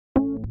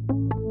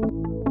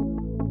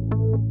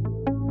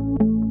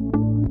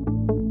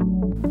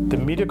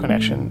Media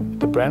Connection,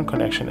 the Brand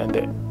Connection, and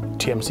the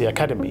TMC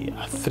Academy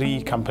are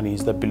three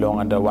companies that belong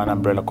under one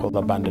umbrella called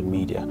Abundant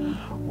Media.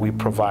 We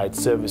provide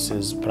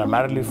services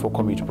primarily for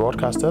community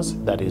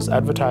broadcasters, that is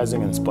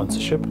advertising and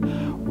sponsorship.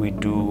 We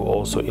do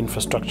also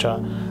infrastructure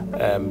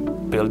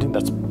building,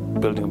 that's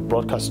building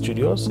broadcast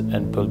studios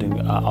and building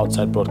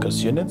outside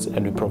broadcast units,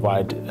 and we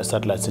provide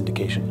satellite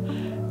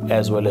syndication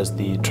as well as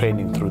the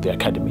training through the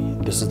academy.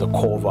 This is the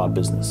core of our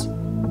business.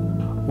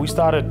 We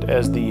started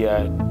as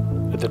the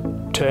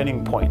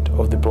turning point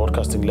of the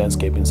broadcasting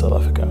landscape in South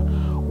Africa,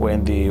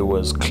 when there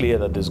was clear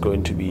that there's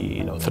going to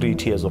be three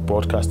tiers of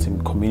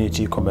broadcasting: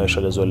 community,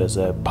 commercial, as well as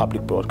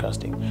public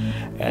broadcasting.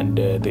 And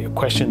the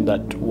question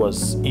that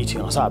was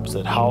eating us up is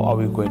that how are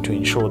we going to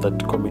ensure that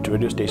community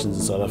radio stations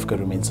in South Africa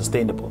remain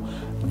sustainable?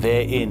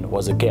 Therein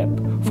was a gap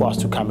for us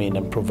to come in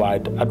and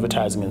provide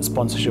advertising and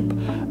sponsorship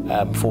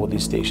for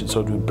these stations.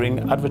 So we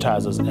bring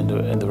advertisers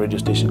and the radio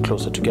station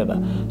closer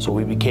together. So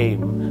we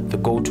became the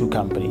go-to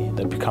company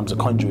that becomes a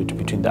conduit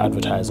between the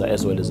advertiser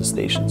as well as the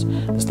stations.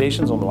 The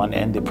stations on the one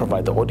end, they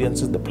provide the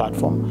audiences, the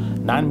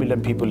platform. 9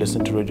 million people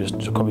listen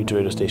to community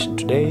radio station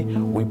today.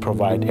 We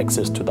provide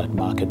access to that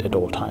market at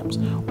all times,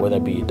 whether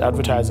be it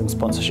advertising,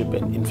 sponsorship,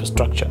 and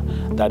infrastructure,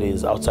 that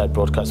is outside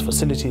broadcast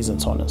facilities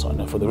and so on and so on.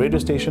 And for the radio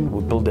station,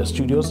 we build their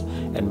studios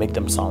and make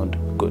them sound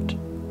good.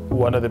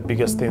 One of the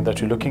biggest things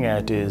that we're looking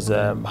at is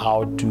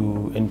how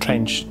to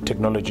entrench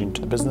technology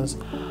into the business,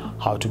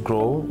 how to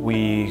grow.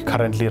 We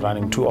currently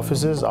running 2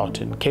 offices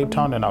out in Cape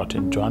Town and out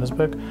in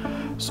Johannesburg.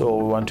 So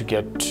we want to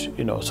get,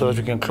 so that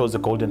we can close the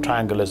golden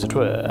triangle, as it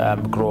were,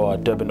 grow our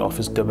Durban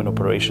office, Durban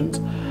operations,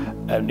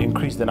 and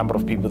increase the number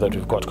of people that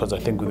we've got, because I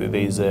think there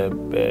is a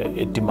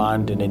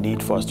demand and a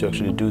need for us to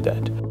actually do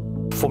that.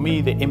 For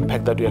me, the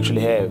impact that we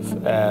actually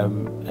have,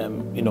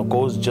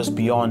 goes just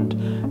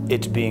beyond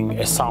it being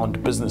a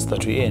sound business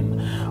that we're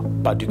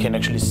in, but you can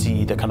actually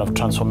see the kind of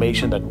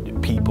transformation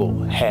that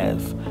people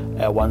have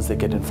once they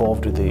get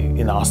involved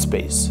in our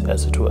space,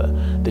 as it were.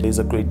 There is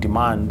a great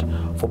demand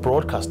for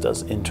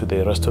broadcasters into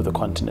the rest of the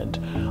continent.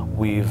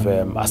 We've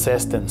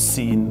assessed and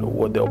seen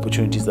what the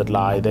opportunities that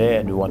lie there,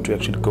 and we want to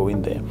actually go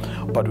in there.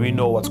 But we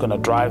know what's going to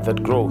drive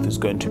that growth is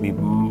going to be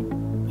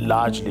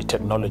largely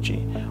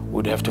technology.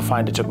 We'd have to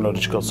find a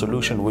technological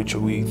solution, which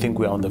we think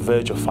we're on the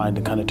verge of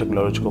finding kind of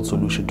technological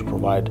solution to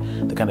provide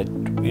the kind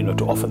of,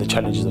 to offer the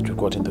challenges that we've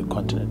got in the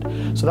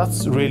continent. So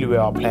that's really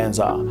where our plans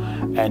are,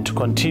 and to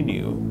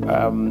continue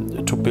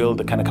to build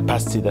the kind of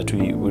capacity that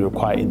we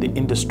require in the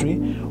industry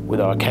with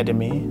our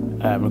academy,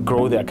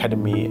 grow the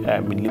academy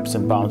in leaps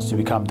and bounds to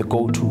become the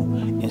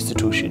go-to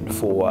institution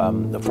for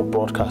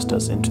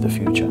broadcasters into the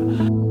future.